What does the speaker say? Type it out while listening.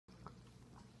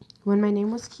When my name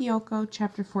was Keoko,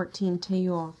 Chapter 14,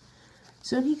 Teiyo.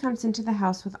 Soon he comes into the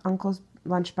house with Uncle's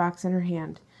lunchbox in her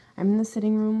hand. I'm in the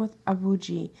sitting room with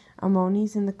Abuji.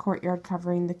 Amoni's in the courtyard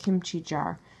covering the kimchi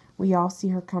jar. We all see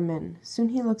her come in. Soon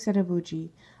he looks at Abuji.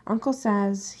 Uncle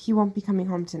says he won't be coming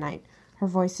home tonight. Her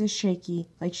voice is shaky,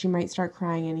 like she might start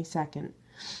crying any second.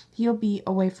 He'll be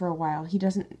away for a while. He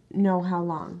doesn't know how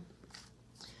long.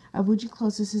 Abuji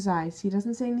closes his eyes. He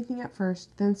doesn't say anything at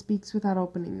first, then speaks without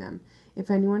opening them. If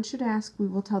anyone should ask, we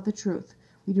will tell the truth.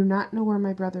 We do not know where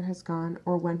my brother has gone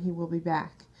or when he will be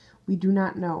back. We do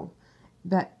not know.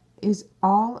 That is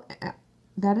all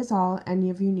any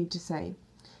of you need to say.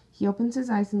 He opens his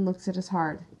eyes and looks at us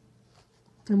hard.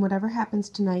 And whatever happens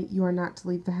tonight, you are not to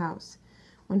leave the house.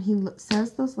 When he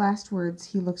says those last words,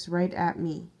 he looks right at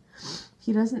me.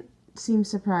 He doesn't seem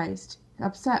surprised.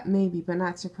 Upset, maybe, but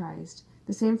not surprised.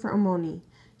 The same for Amoni.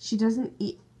 She doesn't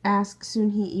ask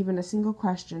Sunhee even a single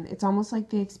question. It's almost like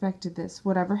they expected this.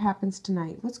 Whatever happens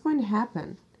tonight, what's going to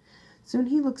happen?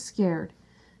 Sunhee looks scared.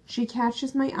 She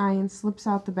catches my eye and slips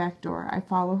out the back door. I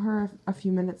follow her a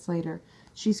few minutes later.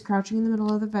 She's crouching in the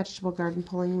middle of the vegetable garden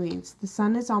pulling weeds. The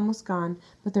sun is almost gone,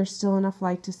 but there's still enough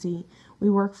light to see.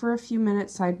 We work for a few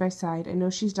minutes side by side. I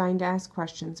know she's dying to ask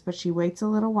questions, but she waits a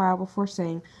little while before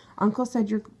saying, "Uncle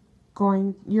said you're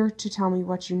to tell me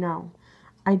what you know."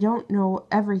 "I don't know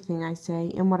everything," I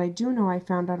say, "and what I do know I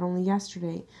found out only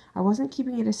yesterday. I wasn't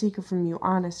keeping it a secret from you,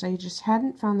 honest. I just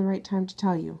hadn't found the right time to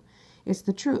tell you. It's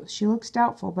the truth." She looks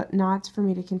doubtful, but nods for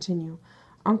me to continue.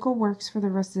 "Uncle works for the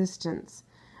resistance,"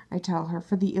 I tell her,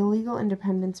 "for the illegal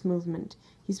independence movement.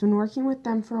 He's been working with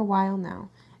them for a while now.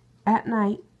 At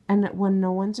night, and when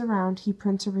no one's around, he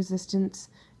prints a resistance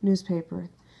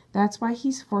newspaper. That's why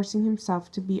he's forcing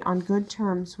himself to be on good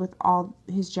terms with all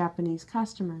his Japanese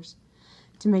customers,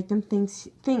 to make them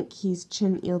think he's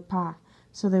chpt,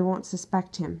 so they won't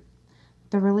suspect him."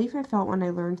 The relief I felt when I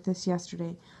learned this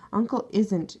yesterday. Uncle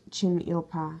isn't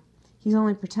chpt. He's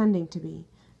only pretending to be.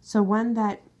 So well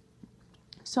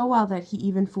that he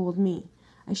even fooled me.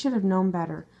 I should have known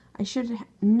better. I should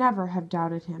never have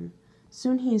doubted him.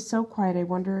 Soon he is so quiet I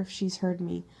wonder if she's heard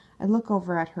me. I look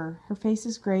over at her. Her face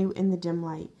is gray in the dim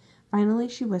light. Finally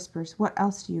she whispers, "What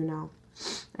else do you know?"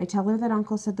 I tell her that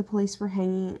Uncle said the police were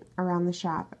hanging around the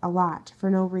shop, a lot, for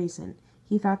no reason.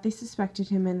 He thought they suspected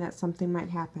him and that something might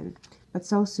happen. But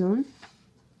so soon?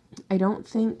 I don't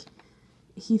think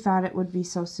he thought it would be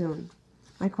so soon.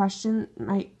 My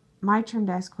turn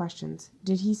to ask questions.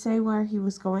 "Did he say where he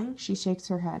was going?" She shakes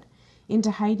her head.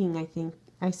 "Into hiding,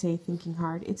 I say, thinking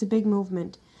hard. It's a big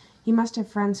movement. He must have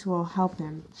friends who will help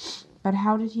him. But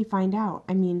how did he find out?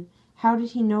 I mean, how did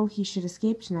he know he should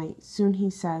escape tonight?" Soon he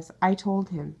says, "I told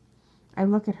him." I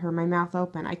look at her, my mouth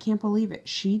open. I can't believe it.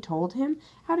 She told him?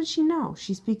 How did she know?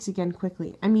 She speaks again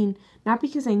quickly. "I mean, not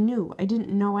because I knew. I didn't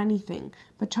know anything.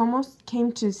 But Tomo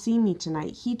came to see me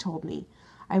tonight. He told me."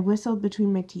 I whistled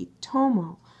between my teeth.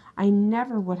 "Tomo! I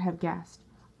never would have guessed."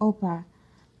 "Oppa,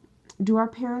 do our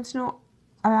parents know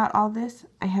about all this?"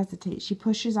 I hesitate. She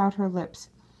pushes out her lips.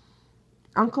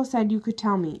 "Uncle said you could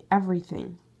tell me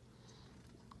everything."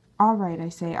 "All right," I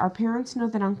say. "Our parents know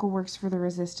that Uncle works for the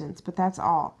resistance, but that's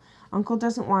all. Uncle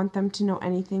doesn't want them to know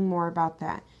anything more about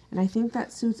that, and I think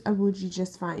that suits Abuji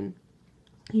just fine.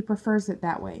 He prefers it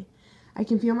that way." I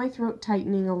can feel my throat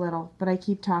tightening a little, but I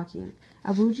keep talking.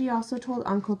 "Abuji also told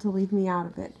Uncle to leave me out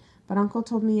of it, but Uncle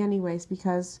told me anyways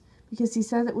because he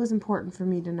said it was important for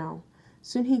me to know."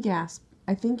 Soon he gasped.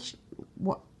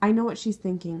 I know what she's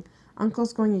thinking.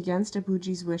 Uncle's going against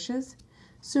Abuji's wishes?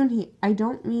 I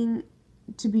don't mean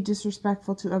to be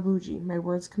disrespectful to Abuji. My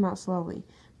words come out slowly.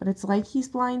 But it's like he's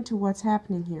blind to what's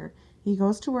happening here. He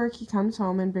goes to work, he comes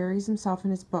home, and buries himself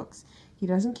in his books. He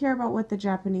doesn't care about what the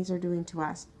Japanese are doing to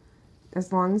us.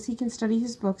 As long as he can study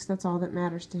his books, that's all that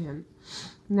matters to him.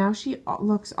 Now she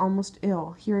looks almost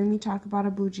ill, hearing me talk about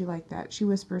Abuji like that. She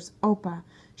whispers, "Oppa,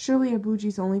 surely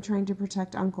Abuji's only trying to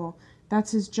protect Uncle.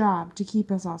 That's his job, to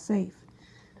keep us all safe."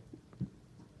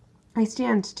 I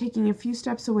stand, taking a few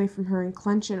steps away from her, and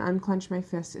clench and unclench my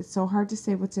fists. It's so hard to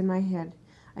say what's in my head.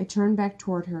 I turn back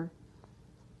toward her.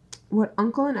 "What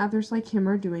Uncle and others like him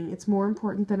are doing, it's more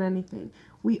important than anything.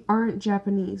 We aren't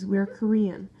Japanese, we're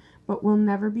Korean. But we'll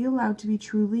never be allowed to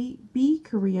truly be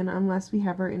Korean unless we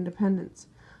have our independence.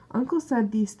 Uncle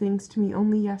said these things to me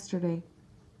only yesterday.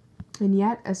 And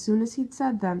yet, as soon as he'd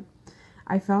said them,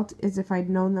 I felt as if I'd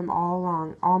known them all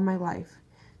along, all my life."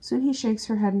 Soon he shakes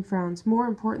her head and frowns. "More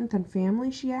important than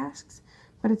family?" she asks.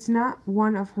 But it's not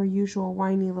one of her usual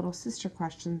whiny little sister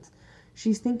questions.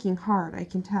 She's thinking hard, I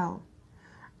can tell.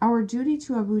 "Our duty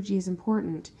to Abuji is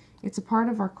important. It's a part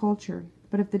of our culture.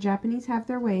 But if the Japanese have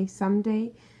their way,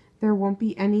 someday there won't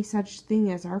be any such thing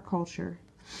as our culture.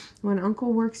 When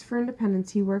Uncle works for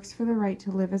independence, he works for the right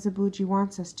to live as Abuji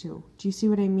wants us to. Do you see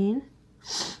what I mean?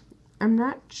 I'm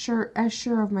not as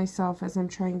sure of myself as I'm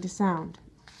trying to sound.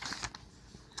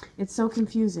 It's so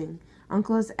confusing.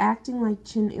 Uncle is acting like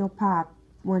Chin Il-pop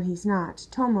when he's not.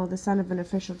 Tomo, the son of an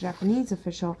official Japanese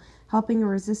official, helping a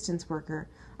resistance worker.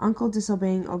 Uncle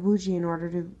disobeying Abuji in order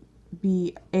to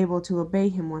be able to obey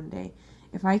him one day.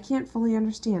 If I can't fully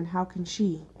understand, how can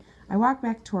she? I walk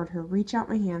back toward her, reach out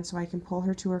my hand so I can pull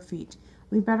her to her feet.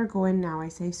 We'd better go in now, I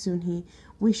say, Sunhee.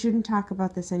 We shouldn't talk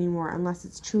about this anymore unless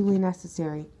it's truly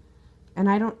necessary.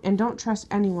 And don't trust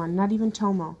anyone, not even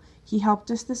Tomo. He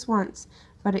helped us this once,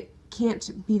 but it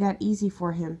can't be that easy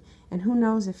for him, and who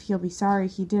knows if he'll be sorry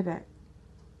he did it.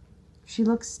 She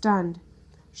looks stunned.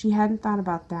 She hadn't thought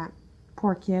about that.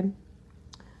 Poor kid.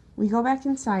 We go back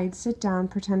inside, sit down,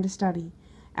 pretend to study.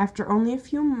 After only a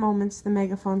few moments, the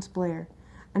megaphones blare.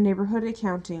 A neighborhood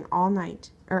accounting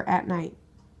at night.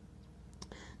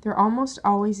 They're almost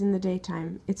always in the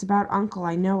daytime. It's about Uncle,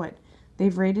 I know it.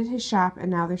 They've raided his shop,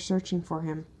 and now they're searching for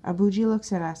him. Abuji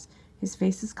looks at us. His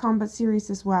face is calm but serious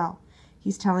as well.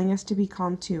 He's telling us to be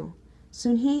calm too.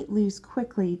 Sunhee leaves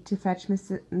quickly to fetch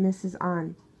Mrs.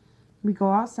 An. We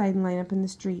go outside and line up in the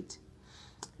street.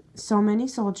 So many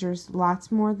soldiers,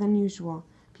 lots more than usual.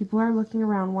 People are looking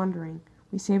around, wondering.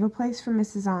 We save a place for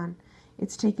Mrs. An.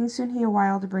 It's taking Sunhee a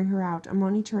while to bring her out.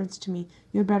 Amoni turns to me.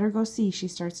 You had better go see, she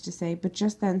starts to say, but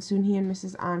just then Sunhee and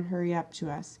Mrs. An hurry up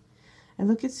to us. I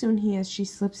look at Sunhee as she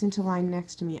slips into line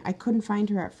next to me. I couldn't find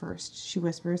her at first, she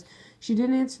whispers. She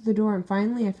didn't answer the door, and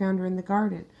finally I found her in the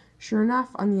garden. Sure enough,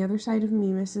 on the other side of me,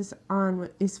 Mrs. An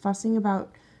is fussing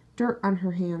about dirt on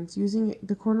her hands, using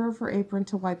the corner of her apron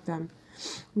to wipe them.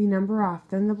 We number off.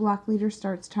 Then the block leader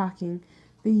starts talking,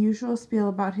 the usual spiel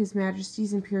about His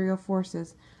Majesty's Imperial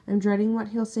Forces. I'm dreading what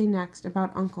he'll say next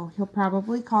about Uncle. He'll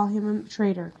probably call him a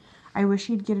traitor. I wish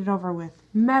he'd get it over with.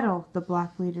 Metal, the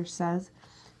block leader says.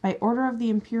 By order of the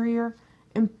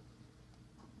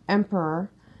Emperor,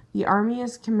 the army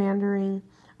is commanding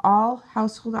all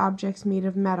household objects made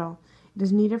of metal. It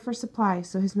is needed for supply,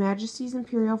 so His Majesty's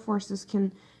Imperial Forces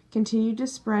can continue to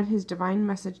spread his divine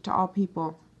message to all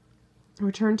people.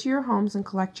 Return to your homes and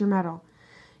collect your metal.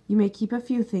 You may keep a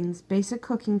few things, basic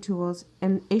cooking tools,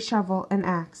 and a shovel and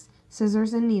axe,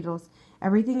 scissors and needles.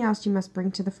 Everything else you must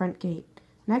bring to the front gate.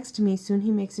 Next to me,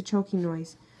 Sunhee makes a choking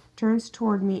noise, turns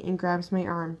toward me and grabs my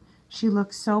arm. She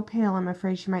looks so pale I'm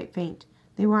afraid she might faint.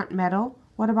 They want metal?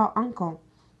 What about Uncle?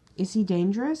 Is he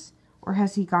dangerous? Or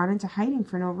has he gone into hiding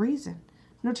for no reason?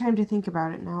 No time to think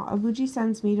about it now. Abuji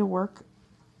sends me to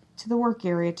the work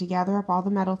area to gather up all the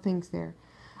metal things there.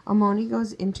 Amoni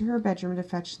goes into her bedroom to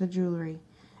fetch the jewelry.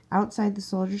 Outside, the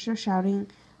soldiers are shouting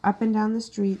up and down the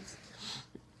streets,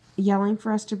 yelling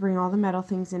for us to bring all the metal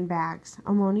things in bags.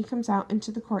 Amoni comes out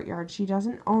into the courtyard. She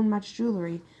doesn't own much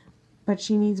jewelry, but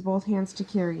she needs both hands to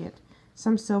carry it.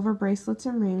 Some silver bracelets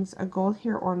and rings, a gold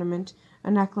hair ornament,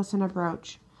 a necklace, and a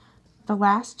brooch. The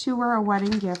last two were a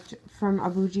wedding gift from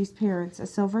Abuji's parents, a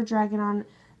silver dragon on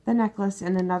the necklace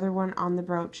and another one on the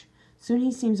brooch.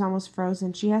 Sunhee seems almost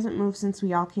frozen. She hasn't moved since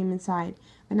we all came inside,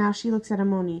 but now she looks at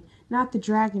Amoni. Not the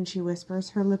dragon, she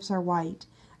whispers. Her lips are white.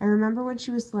 I remember when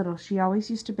she was little, she always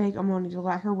used to beg Amoni to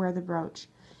let her wear the brooch.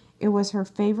 It was her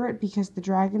favorite because the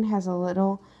dragon has a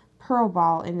little pearl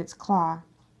ball in its claw.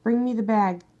 Bring me the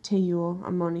bag, Taeyul,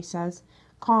 Amoni says,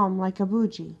 calm like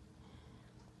Abuji.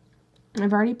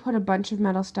 I've already put a bunch of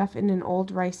metal stuff in an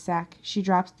old rice sack. She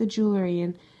drops the jewelry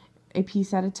in a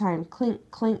piece at a time.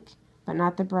 Clink, clink, but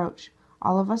not the brooch.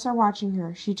 All of us are watching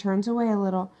her. She turns away a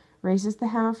little, raises the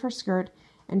hem of her skirt,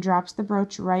 and drops the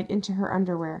brooch right into her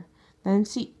underwear. Then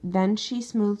she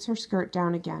smooths her skirt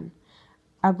down again.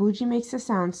 Abuji makes a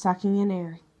sound, sucking in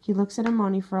air. He looks at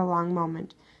Amoni for a long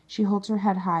moment. She holds her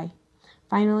head high.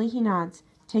 Finally he nods.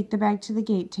 Take the bag to the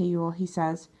gate, Taeyul, he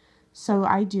says. So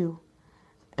I do.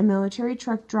 A military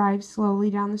truck drives slowly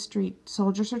down the street.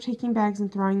 Soldiers are taking bags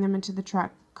and throwing them into the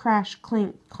truck. Crash,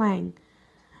 clink, clang.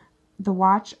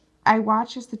 I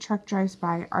watch as the truck drives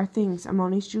by. Our things,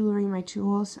 Amoni's jewelry, my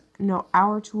tools, no,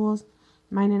 our tools,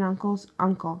 mine and Uncle's.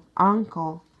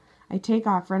 Uncle. I take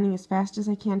off, running as fast as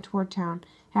I can toward town.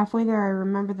 Halfway there, I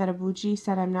remember that Abuji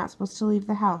said I'm not supposed to leave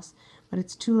the house, but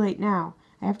it's too late now.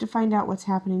 I have to find out what's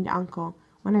happening to Uncle.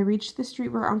 When I reach the street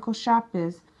where Uncle's shop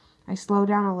is, I slow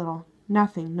down a little.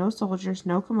 Nothing. No soldiers,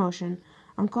 no commotion.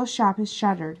 Uncle's shop is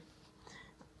shuttered,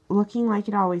 looking like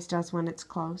it always does when it's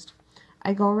closed.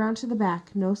 I go around to the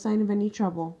back. No sign of any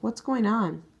trouble. What's going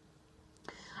on?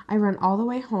 I run all the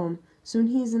way home. Soon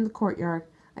he is in the courtyard.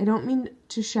 I don't mean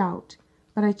to shout,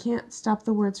 but I can't stop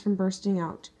the words from bursting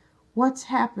out. What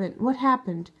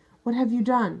happened? What have you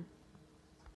done?"